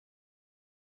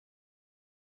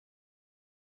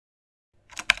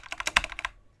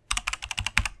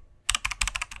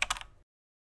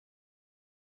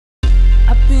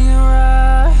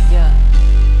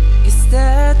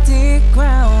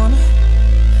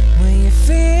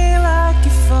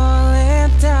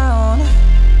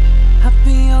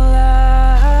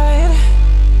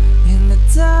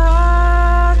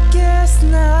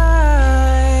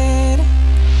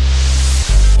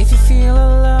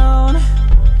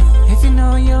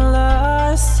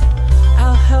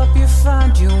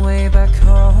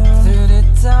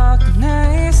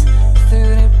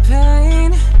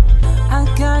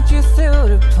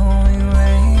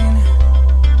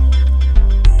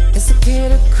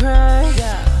cry.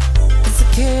 It's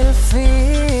okay to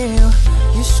feel.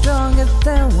 You're stronger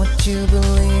than what you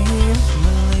believe.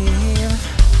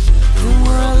 The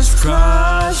world is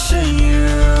crushing you.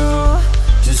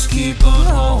 Just keep on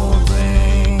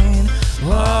holding.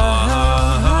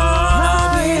 I'll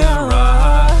be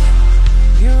alright.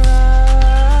 You're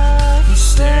right. You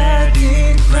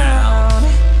steady ground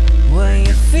when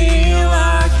you feel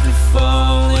like you're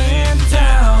falling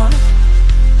down.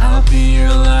 I'll be your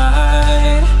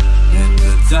light in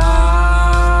the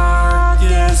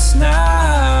darkest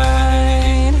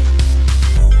night.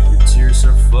 Your tears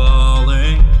are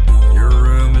falling, your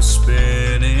room is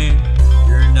spinning.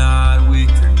 You're not weak,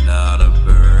 you're not a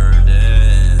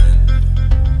burden.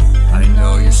 I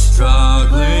know you're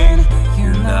struggling,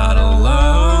 you're not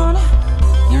alone.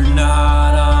 You're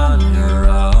not on your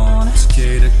own. It's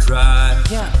okay to cry,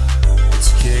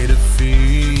 it's okay to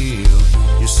feel.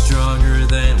 You're stronger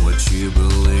than what you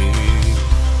believe.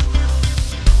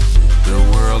 The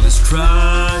world is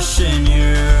crushing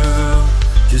you.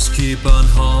 Just keep on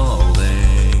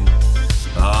holding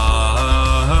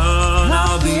on.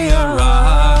 I'll be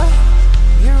alright.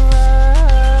 You're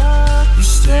right. You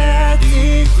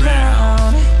steady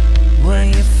ground when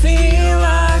you feel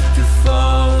like you're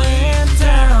falling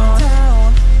down.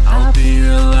 I'll be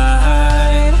your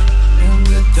light in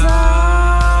the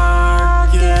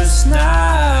darkest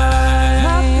night.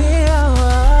 I'll be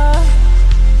alright.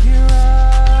 You're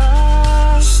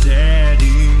right.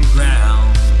 Steady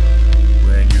ground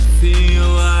when you feel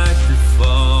like you're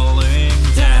falling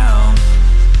down.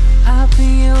 I'll be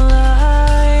your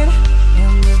light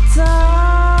in the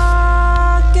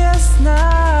darkest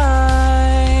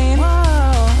night.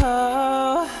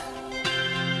 Whoa.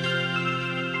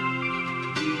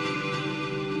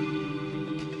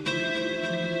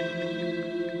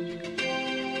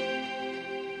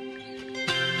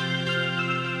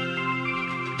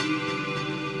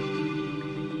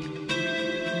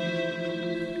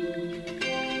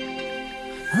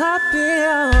 I'll be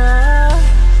alright.